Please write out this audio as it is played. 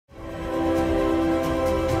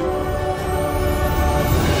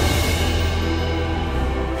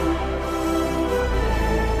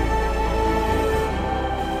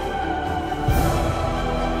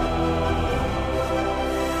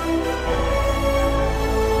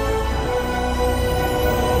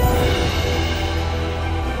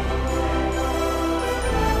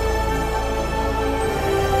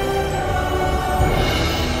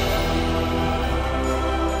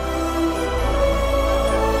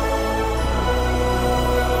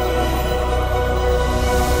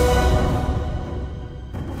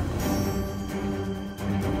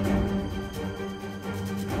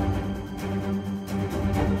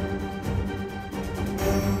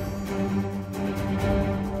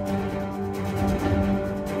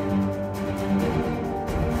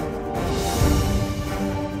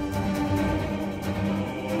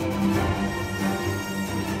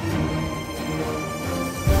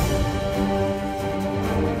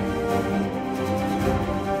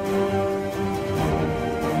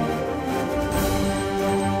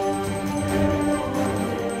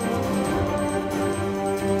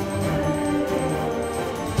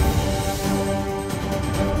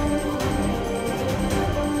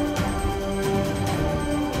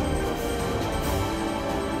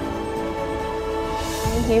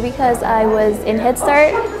here because I was in Head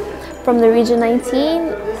Start from the Region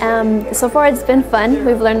 19. So far it's been fun.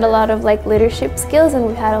 We've learned a lot of leadership skills, and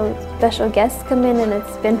we've had special guests come in, and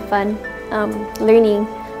it's been fun learning.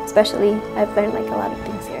 Especially, I've learned a lot of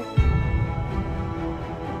things here.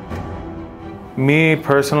 Me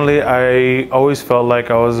personally, I always felt like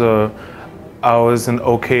I was an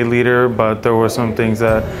okay leader, but there were some things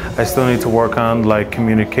that I still need to work on, like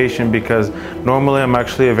communication, because normally I'm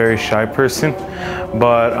actually a very shy person,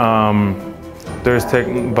 but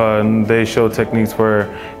they show techniques where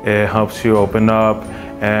it helps you open up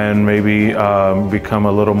and maybe become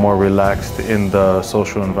a little more relaxed in the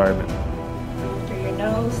social environment. Through your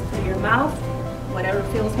nose, through your mouth, whatever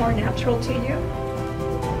feels more natural to you.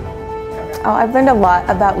 Oh, I've learned a lot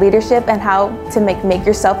about leadership and how to make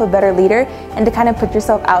yourself a better leader and to kind of put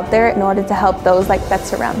yourself out there in order to help those that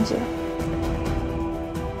surround you.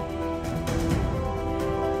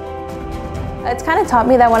 It's kind of taught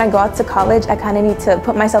me that when I go out to college, I kind of need to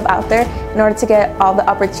put myself out there in order to get all the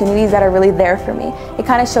opportunities that are really there for me. It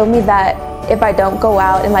kind of showed me that if I don't go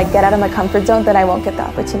out and get out of my comfort zone, then I won't get the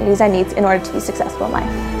opportunities I need in order to be successful in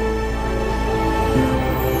life.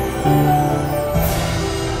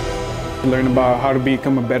 Learn about how to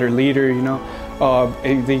become a better leader,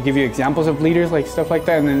 they give you examples of leaders, stuff like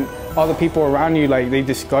that, and then all the people around you, they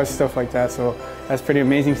discuss stuff like that, so that's pretty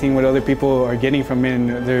amazing seeing what other people are getting from it and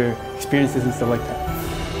their experiences and stuff like that.